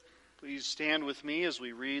Please stand with me as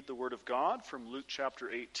we read the Word of God from Luke chapter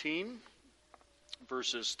 18,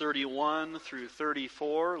 verses 31 through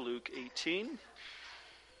 34. Luke 18,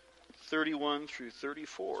 31 through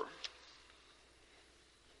 34.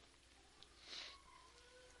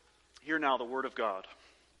 Hear now the Word of God.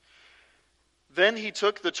 Then he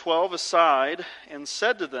took the 12 aside and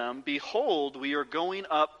said to them, "Behold, we are going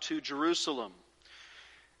up to Jerusalem.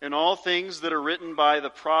 And all things that are written by the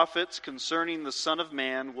prophets concerning the Son of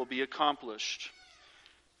Man will be accomplished.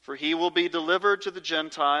 For he will be delivered to the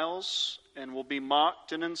Gentiles, and will be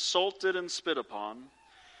mocked and insulted and spit upon.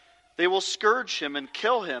 They will scourge him and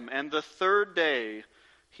kill him, and the third day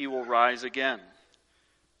he will rise again."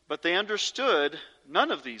 But they understood none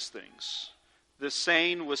of these things. This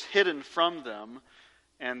saying was hidden from them,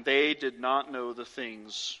 and they did not know the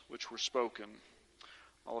things which were spoken.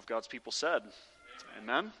 All of God's people said,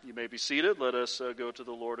 Amen. You may be seated. Let us go to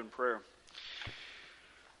the Lord in prayer.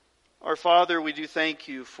 Our Father, we do thank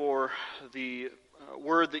you for the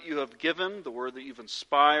word that you have given, the word that you've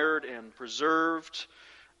inspired and preserved,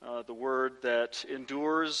 the word that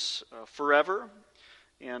endures forever.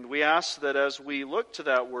 And we ask that as we look to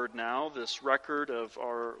that word now, this record of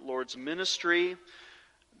our Lord's ministry,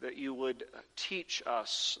 that you would teach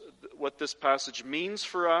us what this passage means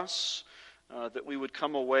for us, that we would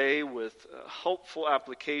come away with helpful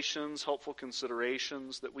applications, helpful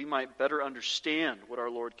considerations, that we might better understand what our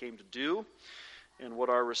Lord came to do and what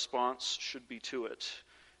our response should be to it.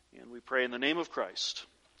 And we pray in the name of Christ.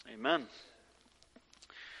 Amen.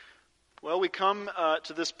 Well, we come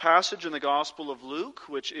to this passage in the Gospel of Luke,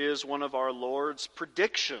 which is one of our Lord's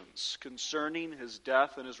predictions concerning his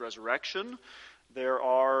death and his resurrection. There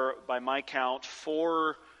are, by my count,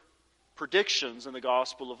 4 predictions in the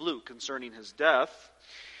Gospel of Luke concerning his death.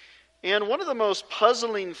 And one of the most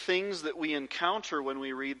puzzling things that we encounter when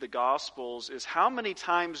we read the Gospels is how many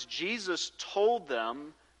times Jesus told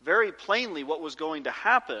them very plainly what was going to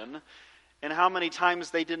happen, and how many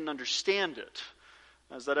times they didn't understand it.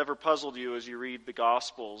 Has that ever puzzled you as you read the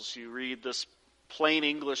Gospels? You read this plain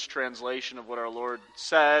English translation of what our Lord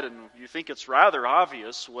said, and you think it's rather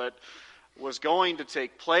obvious what was going to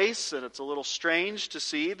take place, and it's a little strange to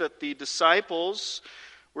see that the disciples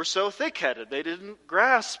were so thick-headed. They didn't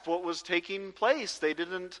grasp what was taking place. They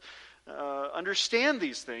didn't understand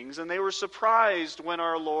these things, and they were surprised when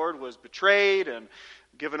our Lord was betrayed and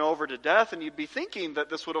given over to death, and you'd be thinking that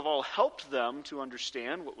this would have all helped them to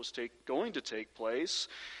understand what was going to take place.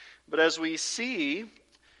 But as we see,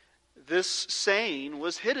 this saying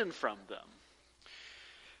was hidden from them.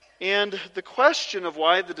 And the question of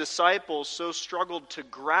why the disciples so struggled to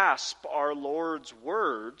grasp our Lord's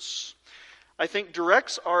words, I think,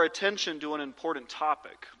 directs our attention to an important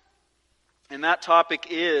topic. And that topic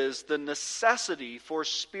is the necessity for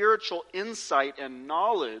spiritual insight and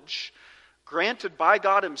knowledge granted by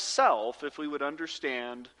God himself if we would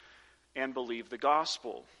understand and believe the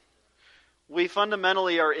gospel. We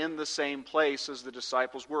fundamentally are in the same place as the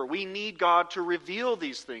disciples were. We need God to reveal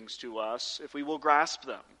these things to us if we will grasp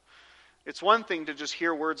them. It's one thing to just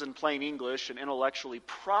hear words in plain English and intellectually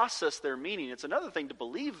process their meaning. It's another thing to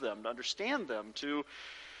believe them, to understand them,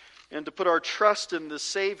 and to put our trust in the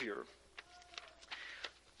Savior.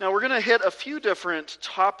 Now, we're going to hit a few different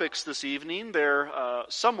topics this evening. They're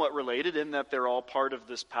somewhat related in that they're all part of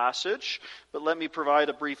this passage, but let me provide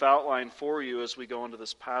a brief outline for you as we go into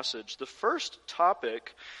this passage. The first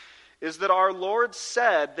topic is that our Lord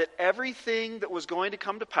said that everything that was going to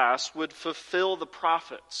come to pass would fulfill the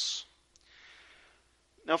prophets.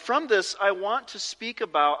 Now, from this, I want to speak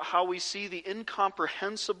about how we see the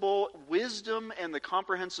incomprehensible wisdom and the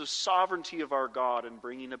comprehensive sovereignty of our God in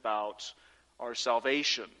bringing about our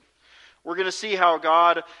salvation. We're going to see how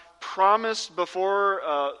God promised before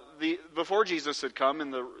Jesus had come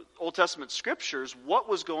in the Old Testament Scriptures what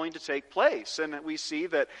was going to take place. And we see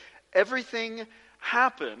that everything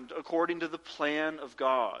happened according to the plan of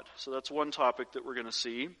God. So that's one topic that we're going to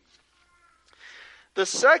see. The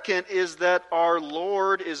second is that our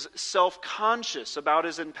Lord is self-conscious about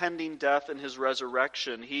his impending death and his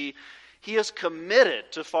resurrection. He is committed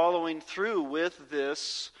to following through with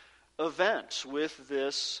this event, with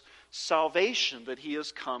this salvation that he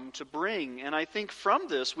has come to bring. And I think from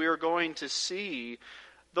this we are going to see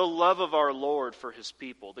the love of our Lord for his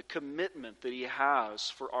people, the commitment that he has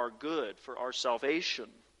for our good, for our salvation.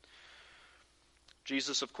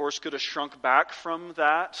 Jesus, of course, could have shrunk back from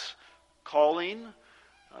that calling.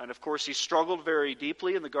 And of course, he struggled very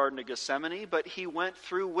deeply in the Garden of Gethsemane, but he went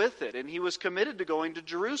through with it. And he was committed to going to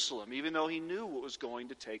Jerusalem, even though he knew what was going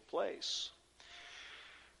to take place.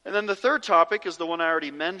 And then the third topic is the one I already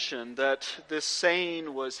mentioned, that this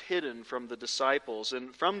saying was hidden from the disciples.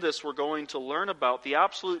 And from this, we're going to learn about the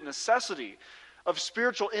absolute necessity of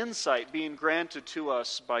spiritual insight being granted to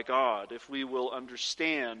us by God if we will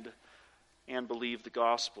understand and believe the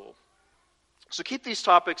gospel. So keep these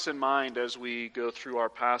topics in mind as we go through our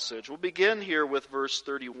passage. We'll begin here with verse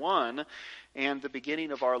 31 and the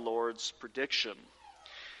beginning of our Lord's prediction.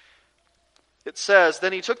 It says,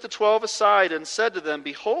 "Then he took the 12 aside and said to them,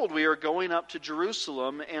 Behold, we are going up to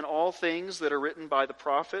Jerusalem, and all things that are written by the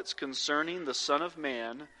prophets concerning the Son of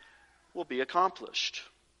Man will be accomplished."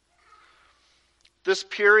 This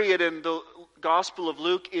period in the Gospel of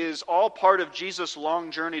Luke is all part of Jesus'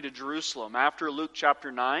 long journey to Jerusalem. After Luke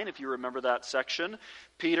chapter 9, if you remember that section,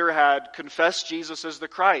 Peter had confessed Jesus as the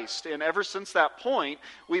Christ. And ever since that point,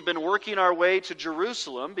 we've been working our way to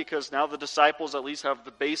Jerusalem because now the disciples at least have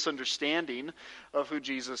the base understanding of who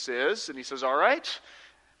Jesus is. And he says, all right,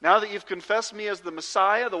 now that you've confessed me as the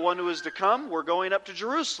Messiah, the one who is to come, we're going up to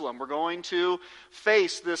Jerusalem. We're going to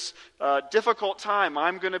face this difficult time.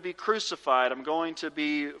 I'm going to be crucified. I'm going to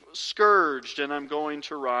be scourged. And I'm going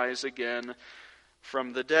to rise again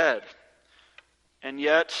from the dead. And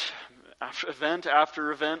yet, event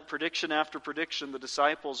after event, prediction after prediction, the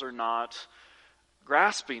disciples are not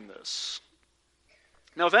grasping this.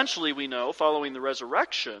 Now, eventually we know, following the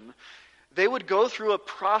resurrection, they would go through a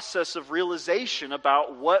process of realization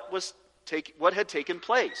about what had taken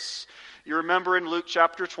place. You remember in Luke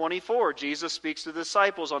chapter 24, Jesus speaks to the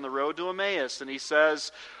disciples on the road to Emmaus, and he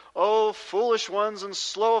says, "Oh, foolish ones and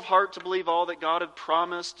slow of heart to believe all that God had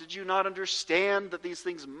promised. Did you not understand that these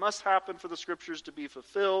things must happen for the Scriptures to be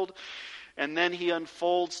fulfilled?" And then he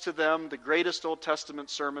unfolds to them the greatest Old Testament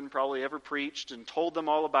sermon probably ever preached and told them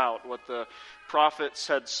all about what the prophets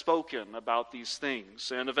had spoken about these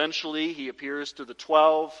things. And eventually he appears to the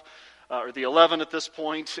 12, or the 11 at this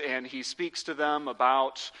point, and he speaks to them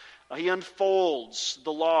about, he unfolds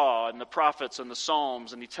the law and the prophets and the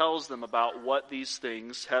Psalms, and he tells them about what these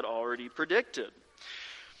things had already predicted.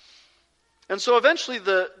 And so eventually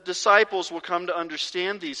the disciples will come to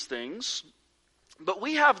understand these things. But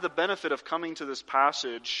we have the benefit of coming to this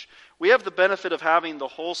passage. We have the benefit of having the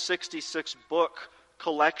whole 66-book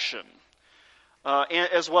collection,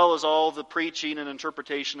 as well as all the preaching and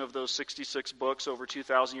interpretation of those 66 books over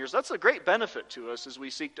 2,000 years. That's a great benefit to us as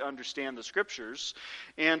we seek to understand the Scriptures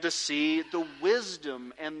and to see the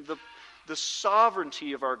wisdom and the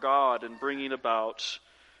sovereignty of our God in bringing about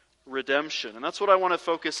redemption. And that's what I want to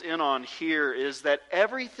focus in on here, is that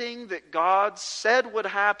everything that God said would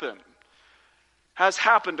happen has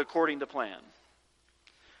happened according to plan.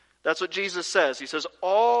 That's what Jesus says. He says,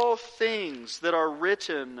 all things that are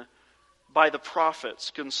written by the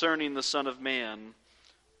prophets concerning the Son of Man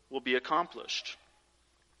will be accomplished.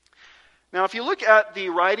 Now, if you look at the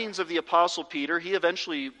writings of the Apostle Peter, he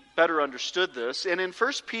eventually better understood this. And in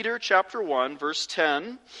 1 Peter chapter 1, verse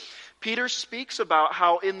 10, Peter speaks about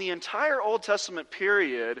how in the entire Old Testament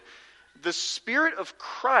period, the Spirit of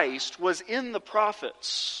Christ was in the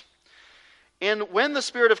prophets. And when the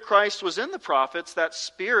Spirit of Christ was in the prophets, that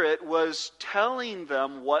Spirit was telling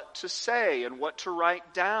them what to say and what to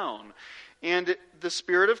write down. And the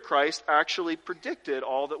Spirit of Christ actually predicted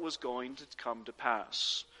all that was going to come to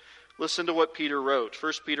pass. Listen to what Peter wrote,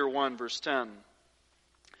 1 Peter 1, verse 10.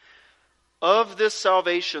 "Of this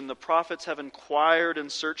salvation the prophets have inquired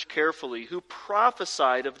and searched carefully, who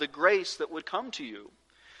prophesied of the grace that would come to you,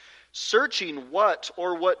 searching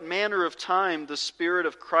what manner of time the Spirit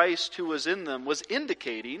of Christ who was in them was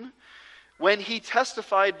indicating when he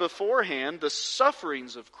testified beforehand the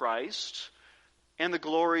sufferings of Christ and the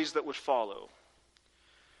glories that would follow."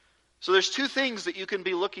 So there's two things that you can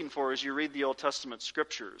be looking for as you read the Old Testament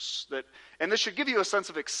Scriptures. And this should give you a sense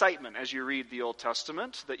of excitement as you read the Old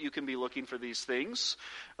Testament, that you can be looking for these things.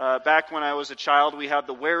 Back when I was a child, we had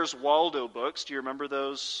the Where's Waldo books. Do you remember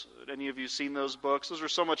those? Any of you seen those books? Those were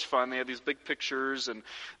so much fun. They had these big pictures, and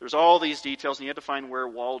there's all these details, and you had to find where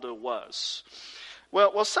Waldo was.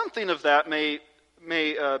 Well, something of that may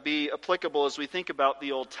be applicable as we think about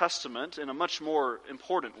the Old Testament in a much more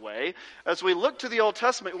important way. As we look to the Old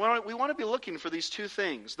Testament, we want to be looking for these two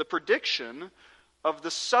things: the prediction of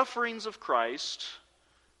the sufferings of Christ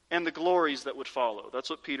and the glories that would follow.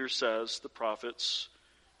 That's what Peter says the prophets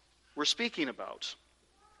were speaking about.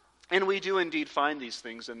 And we do indeed find these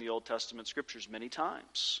things in the Old Testament Scriptures many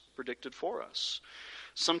times, predicted for us.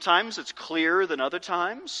 Sometimes it's clearer than other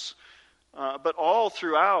times. But all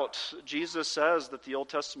throughout, Jesus says that the Old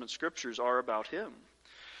Testament Scriptures are about Him.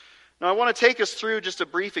 Now, I want to take us through just a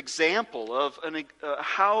brief example of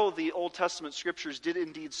how the Old Testament Scriptures did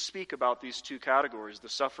indeed speak about these two categories, the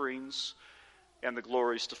sufferings and the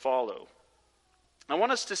glories to follow. I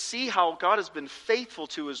want us to see how God has been faithful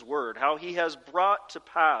to his word, how he has brought to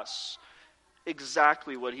pass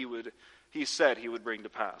exactly what he said he would bring to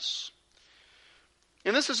pass.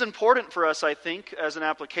 And this is important for us, I think, as an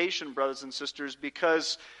application, brothers and sisters,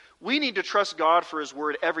 because we need to trust God for his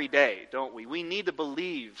word every day, don't we? We need to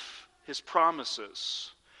believe his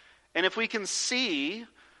promises. And if we can see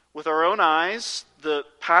with our own eyes the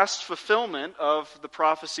past fulfillment of the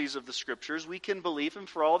prophecies of the Scriptures, we can believe him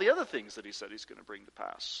for all the other things that he said he's going to bring to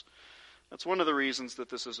pass. That's one of the reasons that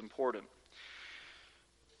this is important.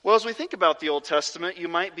 Well, as we think about the Old Testament, you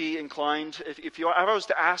might be inclined, if I was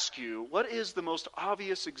to ask you, what is the most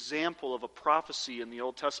obvious example of a prophecy in the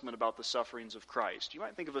Old Testament about the sufferings of Christ? You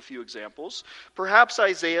might think of a few examples. Perhaps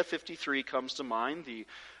Isaiah 53 comes to mind, the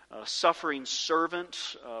suffering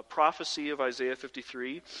servant prophecy of Isaiah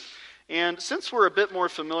 53. And since we're a bit more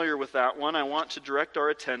familiar with that one, I want to direct our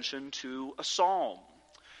attention to a psalm.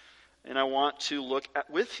 And I want to look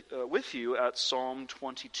with you at Psalm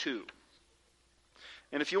 22.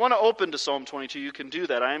 And if you want to open to Psalm 22, you can do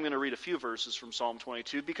that. I am going to read a few verses from Psalm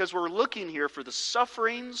 22 because we're looking here for the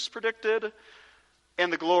sufferings predicted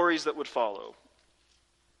and the glories that would follow.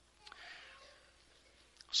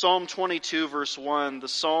 Psalm 22, verse 1, the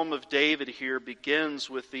Psalm of David here begins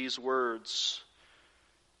with these words,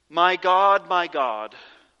 my God,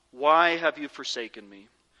 why have you forsaken me?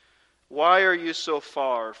 Why are you so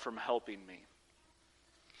far from helping me?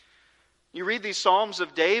 You read these Psalms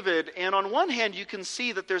of David, and on one hand you can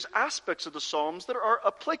see that there's aspects of the Psalms that are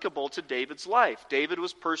applicable to David's life. David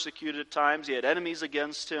was persecuted at times, he had enemies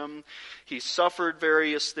against him, he suffered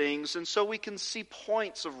various things, and so we can see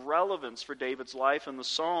points of relevance for David's life in the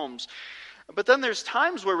Psalms. But then there's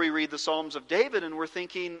times where we read the Psalms of David and we're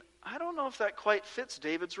thinking, I don't know if that quite fits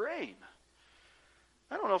David's reign.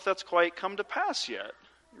 I don't know if that's quite come to pass yet.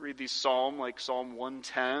 You read these Psalms like Psalm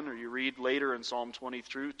 110, or you read later in Psalm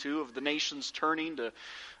 22 of the nations turning to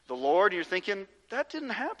the Lord, and you're thinking, that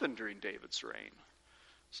didn't happen during David's reign.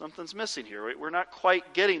 Something's missing here. We're not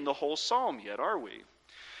quite getting the whole Psalm yet, are we?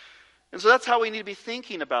 And so that's how we need to be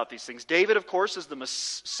thinking about these things. David, of course, is the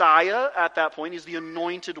Messiah at that point. He's the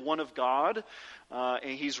anointed one of God, and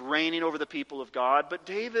he's reigning over the people of God. But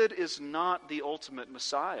David is not the ultimate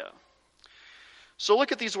Messiah. So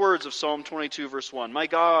look at these words of Psalm 22, verse 1. My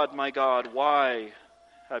God, why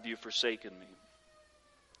have you forsaken me?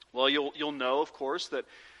 Well, you'll know, of course, that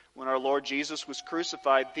when our Lord Jesus was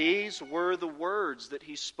crucified, these were the words that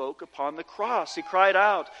he spoke upon the cross. He cried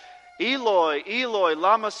out, Eloi, Eloi,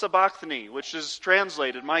 lama sabachthani, which is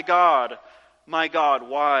translated, my God,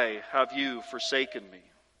 why have you forsaken me?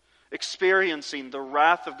 Experiencing the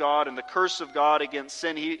wrath of God and the curse of God against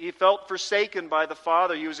sin. He felt forsaken by the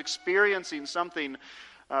Father. He was experiencing something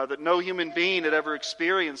that no human being had ever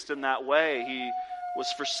experienced in that way. He was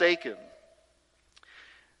forsaken.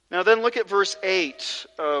 Now then look at verse 8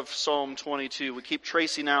 of Psalm 22. We keep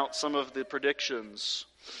tracing out some of the predictions.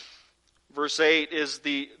 Verse 8 is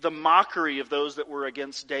the mockery of those that were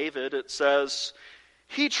against David. It says,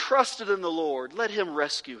 he trusted in the Lord. Let him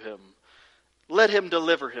rescue him. Let him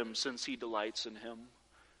deliver him, since he delights in him.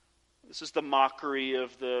 This is the mockery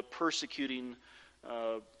of the persecuting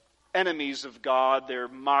enemies of God. They're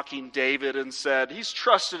mocking David and said, he's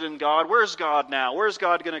trusted in God. Where's God now? Where's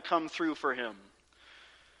God going to come through for him?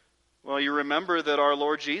 Well, you remember that our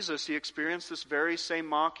Lord Jesus, he experienced this very same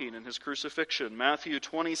mocking in his crucifixion. Matthew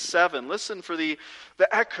 27. Listen for the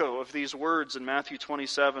echo of these words in Matthew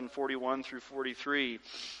 27, 41 through 43.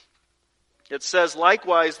 It says,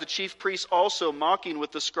 likewise, the chief priests also, mocking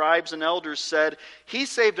with the scribes and elders, said, he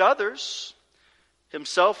saved others.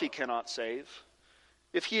 Himself he cannot save.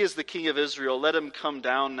 If he is the King of Israel, let him come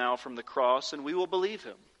down now from the cross, and we will believe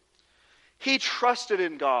him. He trusted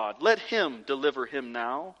in God. Let him deliver him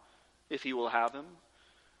now, if he will have him.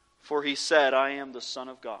 For he said, I am the Son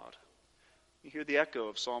of God. You hear the echo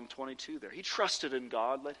of Psalm 22 there. He trusted in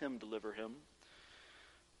God. Let him deliver him.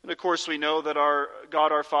 And of course we know that our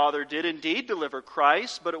God our Father did indeed deliver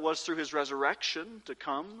Christ, but it was through his resurrection to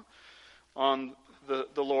come on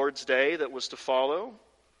the Lord's day that was to follow.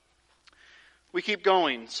 We keep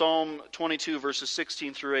going. Psalm 22 verses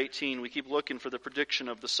 16 through 18. We keep looking for the prediction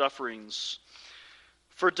of the sufferings.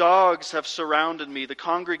 For dogs have surrounded me. The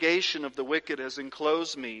congregation of the wicked has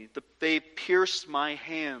enclosed me. They pierced my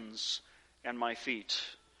hands and my feet.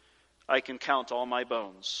 I can count all my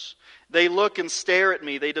bones. They look and stare at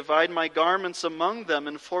me. They divide my garments among them,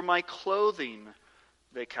 and for my clothing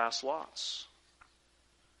they cast lots.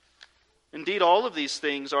 Indeed, all of these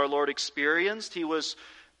things our Lord experienced. He was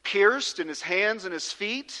pierced in his hands and his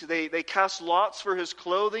feet. They cast lots for his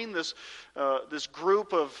clothing. This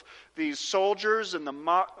group of these soldiers and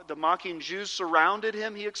the mocking Jews surrounded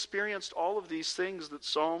him. He experienced all of these things that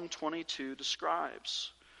Psalm 22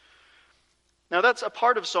 describes. Now that's a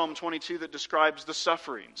part of Psalm 22 that describes the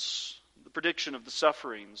sufferings, the prediction of the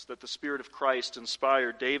sufferings that the Spirit of Christ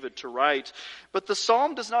inspired David to write. But the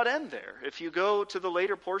psalm does not end there. If you go to the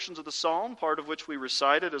later portions of the psalm, part of which we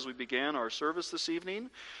recited as we began our service this evening,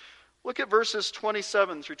 look at verses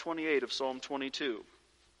 27 through 28 of Psalm 22.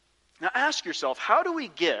 Now ask yourself, how do we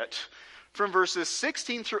get from verses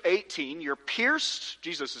 16 through 18, you're pierced,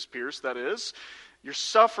 Jesus is pierced, that is, you're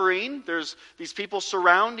suffering, there's these people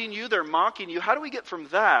surrounding you, they're mocking you. How do we get from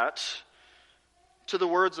that to the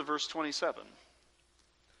words of verse 27?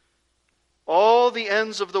 All the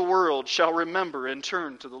ends of the world shall remember and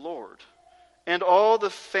turn to the Lord, and all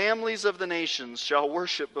the families of the nations shall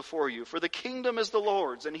worship before you. For the kingdom is the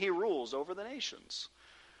Lord's, and he rules over the nations.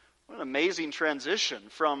 What an amazing transition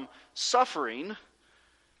from suffering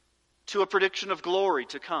to a prediction of glory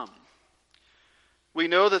to come. We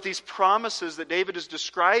know that these promises that David is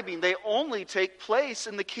describing, they only take place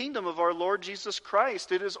in the kingdom of our Lord Jesus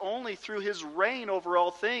Christ. It is only through his reign over all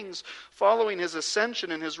things, following his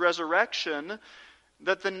ascension and his resurrection,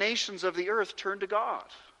 that the nations of the earth turn to God.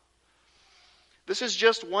 This is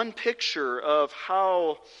just one picture of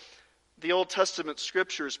how the Old Testament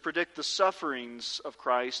scriptures predict the sufferings of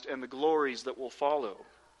Christ and the glories that will follow.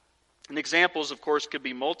 And examples, of course, could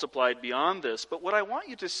be multiplied beyond this. But what I want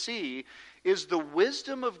you to see is the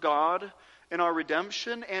wisdom of God in our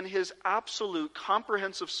redemption and his absolute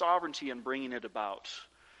comprehensive sovereignty in bringing it about.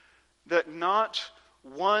 That not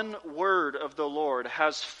one word of the Lord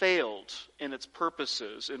has failed in its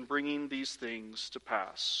purposes in bringing these things to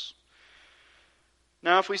pass.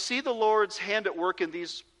 Now, if we see the Lord's hand at work in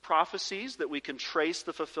these prophecies that we can trace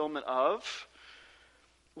the fulfillment of,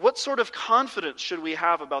 what sort of confidence should we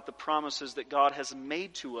have about the promises that God has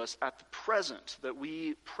made to us at the present, that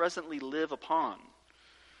we presently live upon?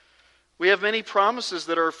 We have many promises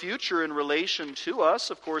that are future in relation to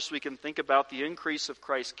us. Of course, we can think about the increase of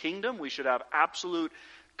Christ's kingdom. We should have absolute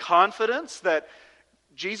confidence that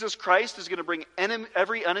Jesus Christ is going to bring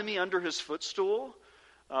every enemy under his footstool,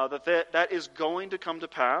 that is going to come to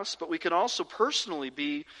pass. But we can also personally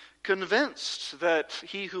be convinced that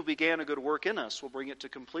he who began a good work in us will bring it to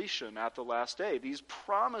completion at the last day. These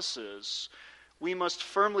promises we must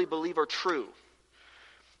firmly believe are true.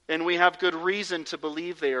 And we have good reason to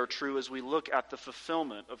believe they are true as we look at the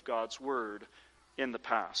fulfillment of God's word in the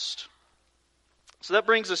past. So that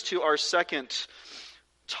brings us to our second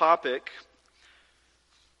topic,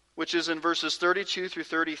 which is in verses 32 through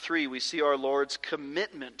 33. We see our Lord's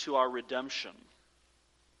commitment to our redemption.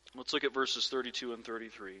 Let's look at verses 32 and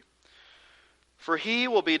 33. For he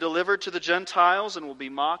will be delivered to the Gentiles and will be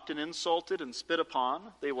mocked and insulted and spit upon.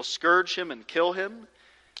 They will scourge him and kill him,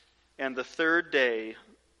 and the third day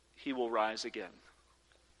he will rise again.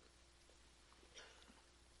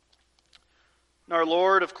 And our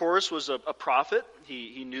Lord, of course, was a prophet.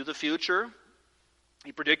 He knew the future.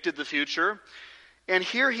 He predicted the future. And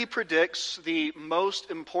here he predicts the most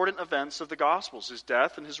important events of the Gospels, his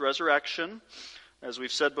death and his resurrection. As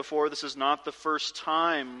we've said before, this is not the first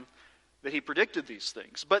time that he predicted these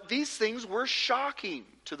things. But these things were shocking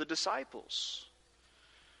to the disciples.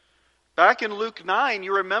 Back in Luke 9,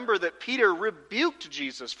 you remember that Peter rebuked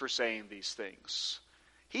Jesus for saying these things.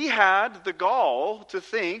 He had the gall to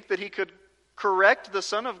think that he could correct the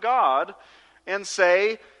Son of God and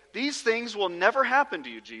say, these things will never happen to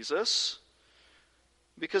you, Jesus,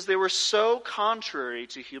 because they were so contrary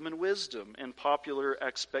to human wisdom and popular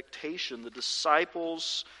expectation. The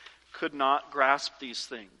disciples could not grasp these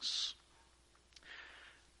things.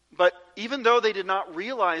 But even though they did not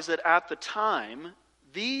realize it at the time,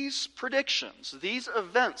 these predictions, these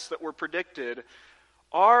events that were predicted,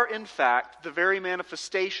 are in fact the very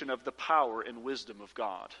manifestation of the power and wisdom of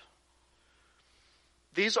God.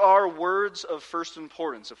 These are words of first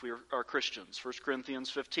importance if we are Christians. 1 Corinthians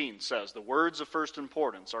 15 says, the words of first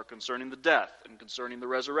importance are concerning the death and concerning the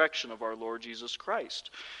resurrection of our Lord Jesus Christ.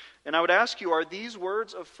 And I would ask you, are these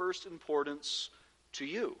words of first importance to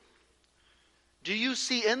you? Do you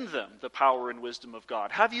see in them the power and wisdom of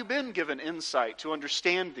God? Have you been given insight to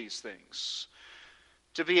understand these things?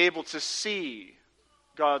 To be able to see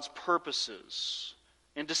God's purposes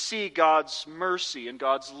and to see God's mercy and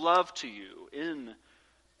God's love to you in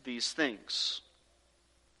these things?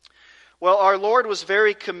 Well, our Lord was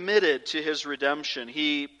very committed to his redemption.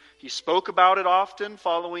 He spoke about it often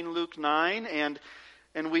following Luke 9, and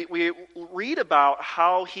And we read about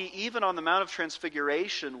how he, even on the Mount of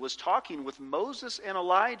Transfiguration, was talking with Moses and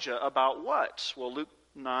Elijah about what? Well, Luke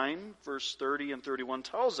 9, verse 30 and 31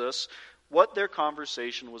 tells us what their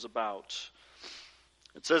conversation was about.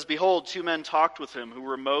 It says, "Behold, two men talked with him, who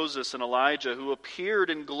were Moses and Elijah, who appeared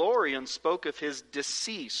in glory and spoke of his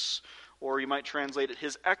decease," or you might translate it,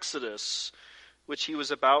 his exodus, which he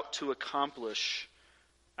was about to accomplish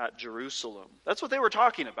at Jerusalem. That's what they were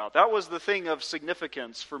talking about. That was the thing of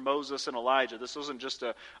significance for Moses and Elijah. This wasn't just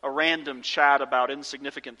a random chat about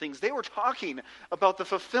insignificant things. They were talking about the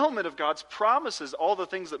fulfillment of God's promises, all the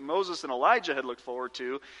things that Moses and Elijah had looked forward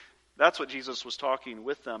to. That's what Jesus was talking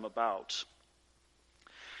with them about.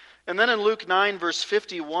 And then in Luke 9, verse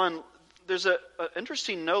 51, there's an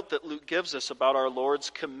interesting note that Luke gives us about our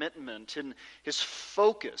Lord's commitment and his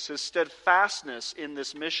focus, his steadfastness in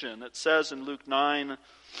this mission. It says in Luke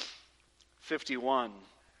 9:51,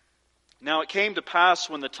 "Now it came to pass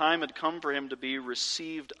when the time had come for him to be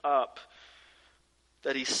received up,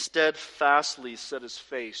 that he steadfastly set his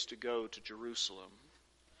face to go to Jerusalem."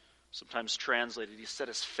 Sometimes translated, he set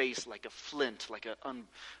his face like a flint, like a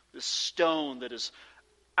stone that is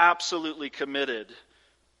absolutely committed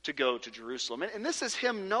to go to Jerusalem. And this is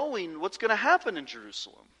him knowing what's going to happen in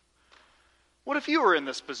Jerusalem. What if you were in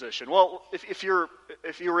this position? Well, if you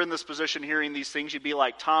were in this position hearing these things, you'd be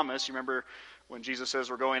like Thomas. You remember when Jesus says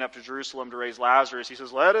we're going up to Jerusalem to raise Lazarus, he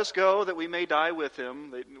says, "Let us go that we may die with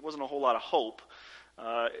him." It wasn't a whole lot of hope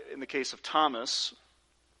in the case of Thomas.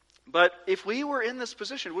 But if we were in this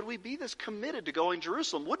position, would we be this committed to going to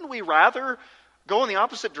Jerusalem? Wouldn't we rather go in the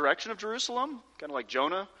opposite direction of Jerusalem? Kind of like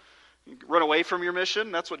Jonah. You run away from your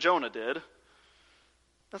mission. That's what Jonah did.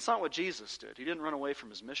 That's not what Jesus did. He didn't run away from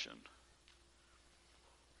his mission.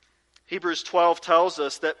 Hebrews 12 tells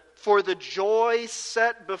us that for the joy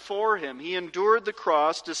set before him, he endured the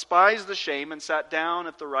cross, despised the shame, and sat down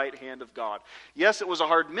at the right hand of God. Yes, it was a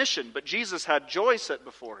hard mission, but Jesus had joy set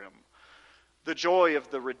before him. The joy of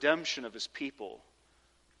the redemption of his people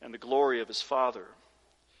and the glory of his Father.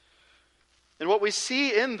 And what we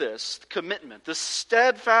see in this commitment, this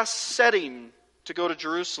steadfast setting to go to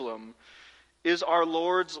Jerusalem, is our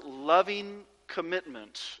Lord's loving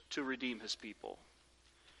commitment to redeem his people.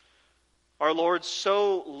 Our Lord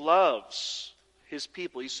so loves his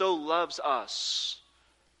people, he so loves us,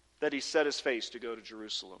 that he set his face to go to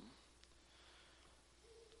Jerusalem.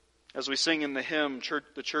 As we sing in the hymn,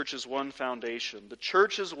 the church's one foundation. The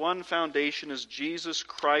church's one foundation is Jesus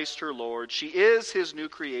Christ her Lord. She is his new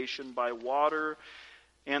creation by water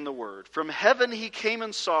and the word. From heaven he came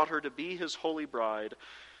and sought her to be his holy bride.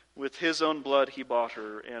 With his own blood he bought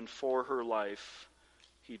her, and for her life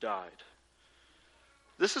he died.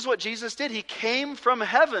 This is what Jesus did. He came from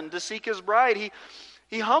heaven to seek his bride.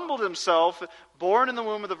 He humbled himself, born in the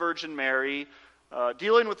womb of the Virgin Mary,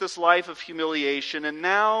 dealing with this life of humiliation, and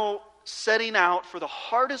now setting out for the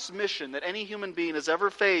hardest mission that any human being has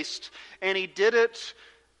ever faced. And he did it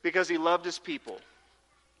because he loved his people.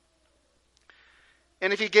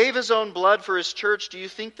 And if he gave his own blood for his church, do you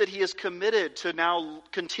think that he is committed to now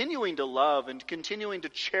continuing to love and continuing to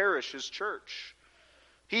cherish his church?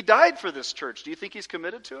 He died for this church. Do you think he's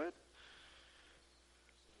committed to it?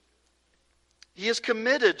 He is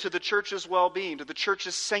committed to the church's well-being, to the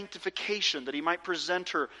church's sanctification, that he might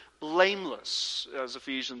present her blameless, as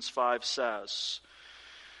Ephesians 5 says.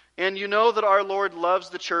 And you know that our Lord loves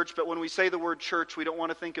the church, but when we say the word church, we don't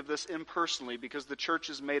want to think of this impersonally, because the church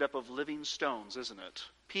is made up of living stones, isn't it?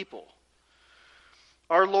 People.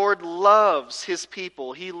 Our Lord loves his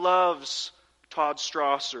people. He loves Todd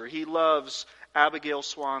Strasser. He loves Abigail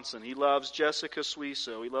Swanson. He loves Jessica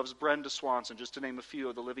Suiso. He loves Brenda Swanson, just to name a few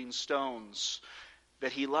of the living stones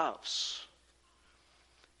that he loves.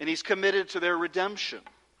 And he's committed to their redemption.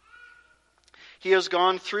 He has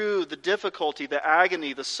gone through the difficulty, the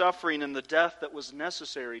agony, the suffering, and the death that was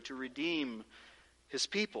necessary to redeem his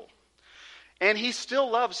people. And he still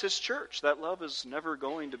loves his church. That love is never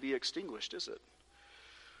going to be extinguished, is it?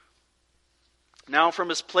 Now from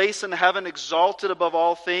his place in heaven, exalted above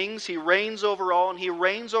all things, he reigns over all, and he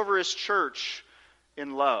reigns over his church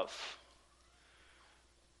in love.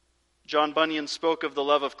 John Bunyan spoke of the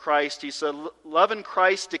love of Christ. He said, "Love in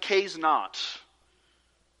Christ decays not,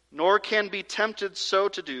 nor can be tempted so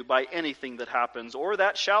to do by anything that happens, or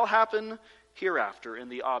that shall happen hereafter in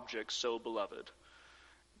the object so beloved."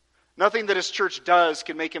 Nothing that his church does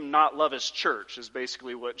can make him not love his church, is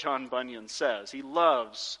basically what John Bunyan says. He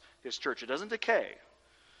loves his church. It doesn't decay.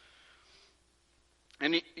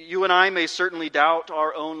 And you and I may certainly doubt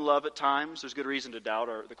our own love at times. There's good reason to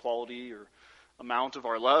doubt the quality or amount of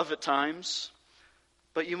our love at times.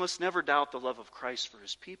 But you must never doubt the love of Christ for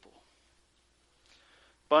his people.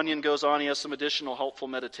 Bunyan goes on, he has some additional helpful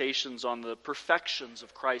meditations on the perfections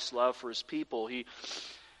of Christ's love for his people. He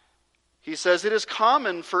says, "It is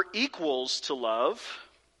common for equals to love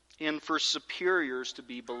and for superiors to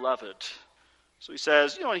be beloved." So he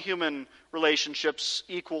says, in human relationships,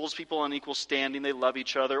 equals, people on equal standing, they love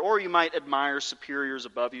each other. Or you might admire superiors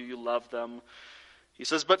above you, you love them. He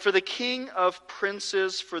says, "But for the King of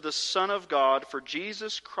princes, for the Son of God, for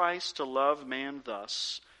Jesus Christ to love man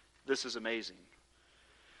thus, this is amazing.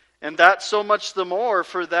 And that so much the more,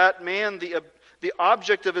 for that man, the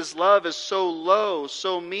object of his love is so low,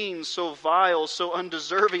 so mean, so vile, so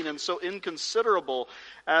undeserving, and so inconsiderable,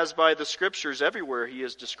 as by the Scriptures everywhere he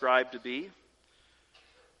is described to be.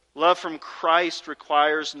 Love from Christ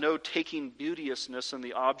requires no taking beauteousness in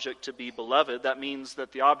the object to be beloved." That means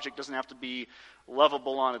that the object doesn't have to be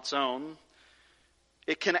lovable on its own.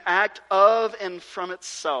 "It can act of and from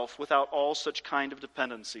itself without all such kind of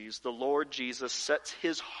dependencies. The Lord Jesus sets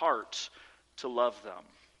his heart to love them."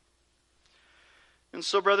 And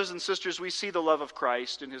so, brothers and sisters, we see the love of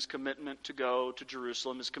Christ in his commitment to go to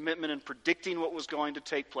Jerusalem, his commitment in predicting what was going to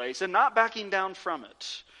take place and not backing down from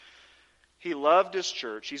it. He loved his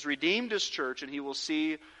church, he's redeemed his church, and he will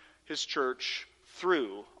see his church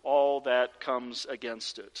through all that comes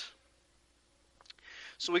against it.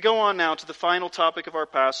 So we go on now to the final topic of our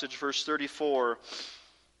passage, verse 34,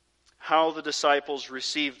 how the disciples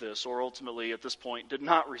received this, or ultimately at this point did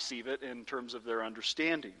not receive it in terms of their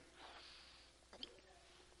understanding.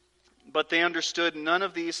 "But they understood none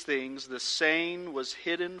of these things, the saying was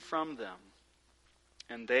hidden from them,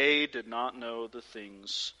 and they did not know the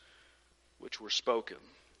things which were spoken."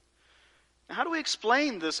 Now, how do we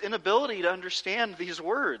explain this inability to understand these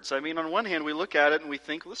words? On one hand, we look at it and we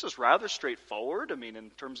think, well, this is rather straightforward.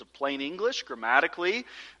 In terms of plain English, grammatically,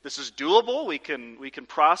 this is doable. We can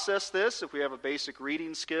process this if we have a basic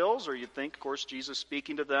reading skills, or you'd think, of course, Jesus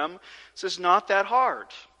speaking to them. This is not that hard.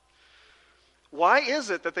 Why is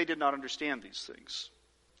it that they did not understand these things?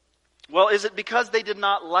 Well, is it because they did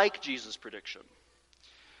not like Jesus' prediction?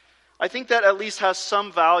 I think that at least has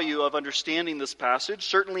some value of understanding this passage.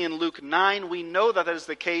 Certainly in Luke 9, we know that is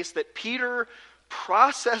the case, that Peter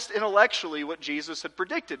processed intellectually what Jesus had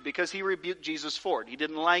predicted because he rebuked Jesus for it. He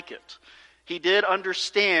didn't like it. He did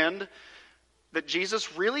understand that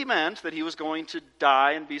Jesus really meant that he was going to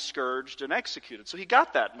die and be scourged and executed. So he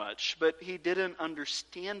got that much, but he didn't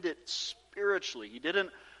understand it spiritually. He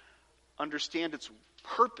didn't understand its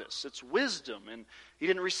purpose, its wisdom, and he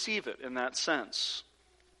didn't receive it in that sense.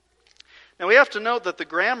 Now we have to note that the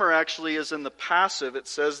grammar actually is in the passive. It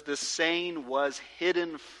says this saying was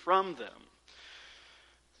hidden from them.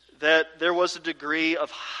 That there was a degree of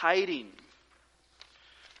hiding.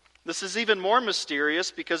 This is even more mysterious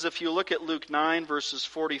because if you look at Luke 9 verses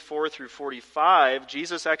 44 through 45,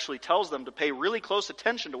 Jesus actually tells them to pay really close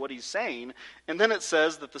attention to what he's saying, and then it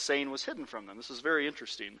says that the saying was hidden from them. This is very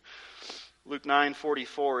interesting. Luke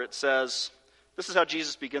 9:44, it says, this is how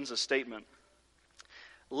Jesus begins his statement.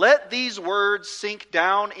 "Let these words sink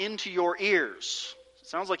down into your ears." It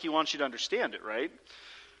sounds like he wants you to understand it, right?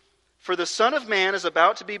 "For the Son of Man is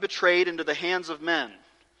about to be betrayed into the hands of men."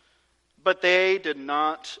 But they did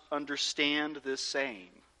not understand this saying,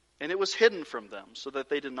 and it was hidden from them, so that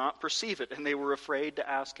they did not perceive it, and they were afraid to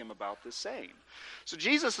ask him about this saying. So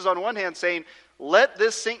Jesus is on one hand saying, let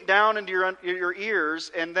this sink down into your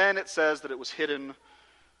ears, and then it says that it was hidden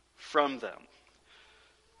from them.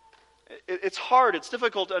 It's hard, it's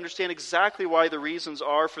difficult to understand exactly why the reasons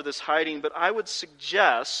are for this hiding, but I would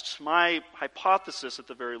suggest, my hypothesis at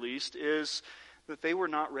the very least, is that they were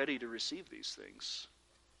not ready to receive these things.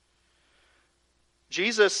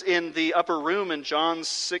 Jesus in the upper room in John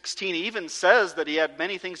 16 even says that he had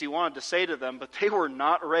many things he wanted to say to them, but they were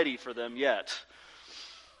not ready for them yet.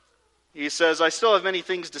 He says, "I still have many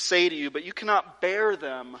things to say to you, but you cannot bear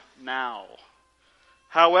them now.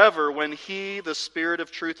 However, when he, the Spirit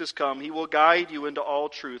of truth, is come, he will guide you into all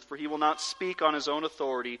truth, for he will not speak on his own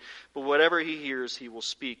authority, but whatever he hears he will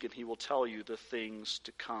speak, and he will tell you the things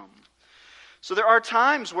to come." So there are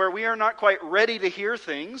times where we are not quite ready to hear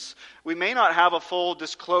things. We may not have a full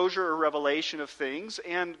disclosure or revelation of things,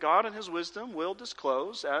 and God in his wisdom will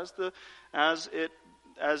disclose as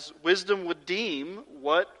wisdom would deem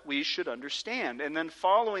what we should understand. And then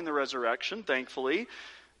following the resurrection, thankfully,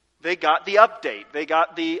 they got the update. They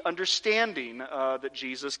got the understanding that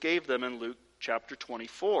Jesus gave them in Luke chapter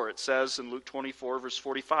 24. It says in Luke 24, verse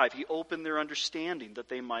 45, he opened their understanding that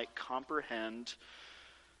they might comprehend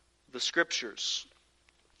the Scriptures.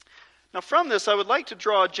 Now from this, I would like to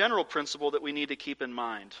draw a general principle that we need to keep in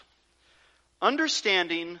mind.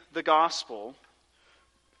 Understanding the gospel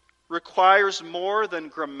requires more than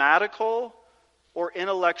grammatical or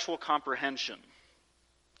intellectual comprehension.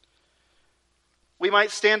 We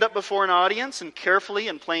might stand up before an audience and carefully,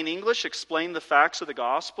 in plain English, explain the facts of the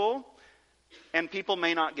gospel, and people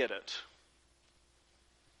may not get it.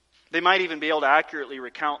 They might even be able to accurately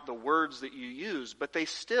recount the words that you use, but they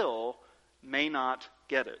still may not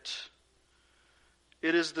get it.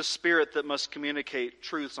 It is the Spirit that must communicate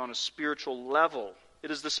truths on a spiritual level. It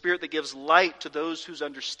is the Spirit that gives light to those whose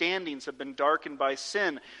understandings have been darkened by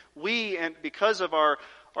sin. We, and because of our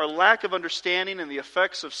lack of understanding and the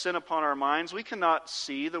effects of sin upon our minds, we cannot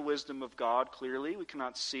see the wisdom of God clearly. We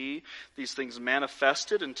cannot see these things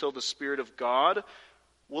manifested until the Spirit of God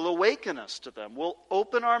will awaken us to them, will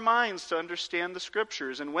open our minds to understand the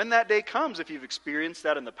Scriptures. And when that day comes, if you've experienced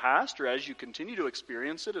that in the past, or as you continue to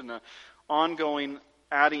experience it in an ongoing,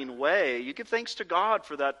 adding way, you give thanks to God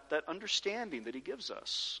for that understanding that He gives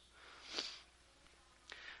us.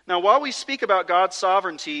 Now, while we speak about God's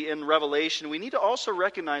sovereignty in Revelation, we need to also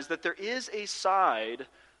recognize that there is a side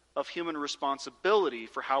of human responsibility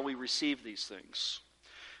for how we receive these things.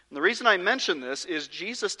 And the reason I mention this is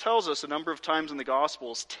Jesus tells us a number of times in the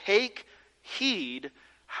Gospels, take heed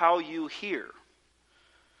how you hear.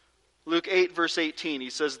 Luke 8, verse 18, he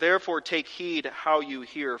says, therefore take heed how you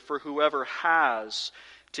hear, for whoever has,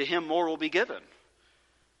 to him more will be given.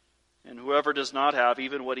 And whoever does not have,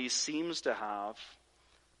 even what he seems to have,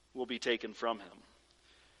 will be taken from him.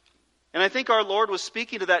 And I think our Lord was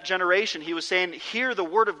speaking to that generation. He was saying, here the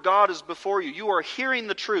word of God is before you. You are hearing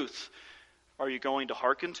the truth. Are you going to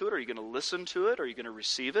hearken to it? Are you going to listen to it? Are you going to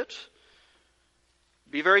receive it?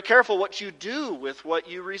 Be very careful what you do with what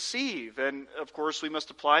you receive. And of course we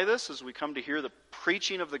must apply this as we come to hear the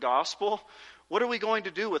preaching of the gospel. What are we going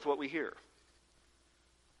to do with what we hear?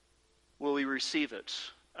 Will we receive it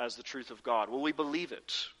as the truth of God? Will we believe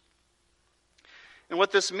it? And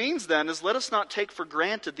what this means then is let us not take for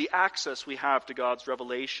granted the access we have to God's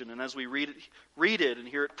revelation. And as we read it and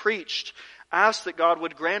hear it preached, ask that God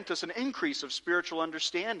would grant us an increase of spiritual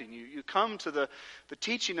understanding. You come to the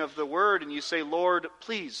teaching of the Word and you say, Lord,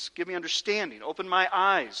 please give me understanding. Open my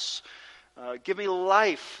eyes. Give me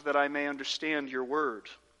life that I may understand your Word.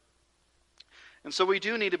 And so we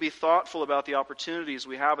do need to be thoughtful about the opportunities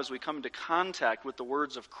we have as we come into contact with the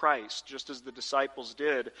words of Christ, just as the disciples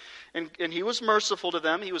did. And he was merciful to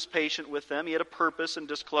them. He was patient with them. He had a purpose in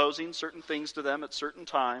disclosing certain things to them at certain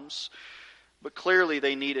times. But clearly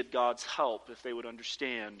they needed God's help if they would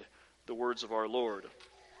understand the words of our Lord.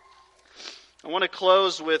 I want to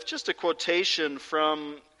close with just a quotation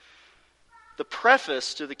from the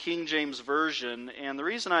preface to the King James Version, and the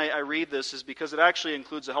reason I read this is because it actually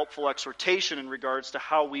includes a helpful exhortation in regards to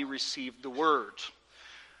how we receive the Word,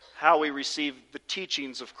 how we receive the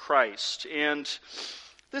teachings of Christ. And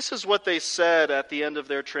this is what they said at the end of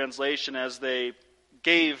their translation as they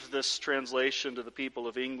gave this translation to the people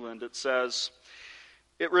of England. It says,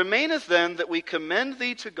 "It remaineth then that we commend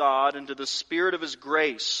thee to God and to the Spirit of His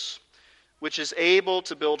grace, which is able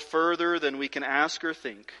to build further than we can ask or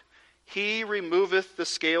think. He removeth the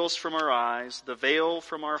scales from our eyes, the veil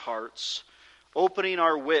from our hearts, opening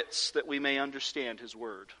our wits that we may understand His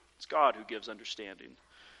word." It's God who gives understanding.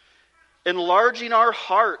 "Enlarging our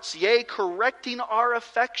hearts, yea, correcting our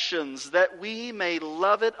affections, that we may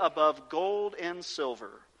love it above gold and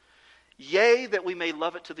silver. Yea, that we may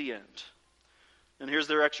love it to the end." And here's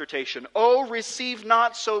their exhortation. "Oh, receive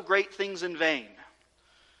not so great things in vain.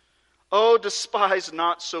 Oh, despise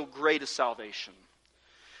not so great a salvation.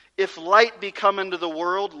 If light be come into the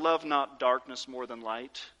world, love not darkness more than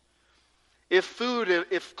light. If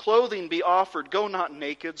clothing be offered, go not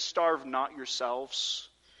naked, starve not yourselves.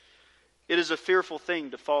 It is a fearful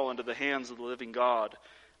thing to fall into the hands of the living God.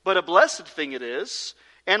 But a blessed thing it is,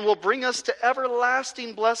 and will bring us to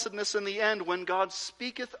everlasting blessedness in the end, when God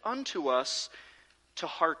speaketh unto us to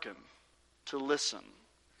hearken, to listen.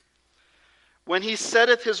 When He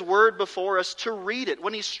setteth His word before us, to read it.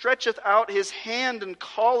 When He stretcheth out His hand and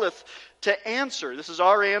calleth to answer." This is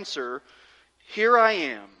our answer. Here I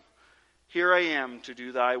am to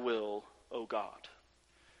do thy will, O God."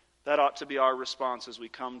 That ought to be our response as we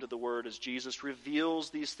come to the Word, as Jesus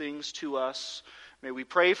reveals these things to us. May we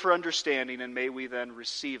pray for understanding, and may we then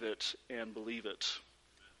receive it and believe it.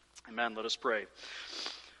 Amen. Let us pray.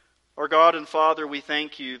 Our God and Father, we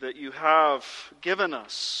thank you that you have given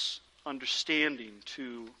us understanding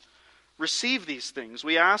to receive these things.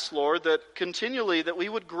 We ask, Lord, that continually that we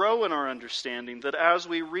would grow in our understanding, that as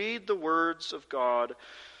we read the words of God,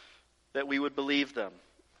 that we would believe them.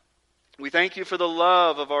 We thank you for the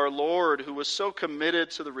love of our Lord, who was so committed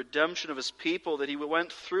to the redemption of His people that He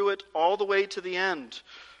went through it all the way to the end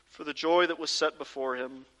for the joy that was set before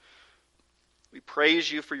Him. We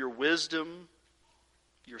praise you for your wisdom,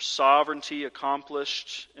 your sovereignty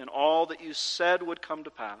accomplished in all that you said would come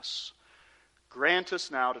to pass. Grant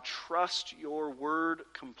us now to trust your word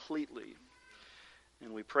completely.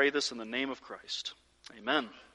 And we pray this in the name of Christ. Amen.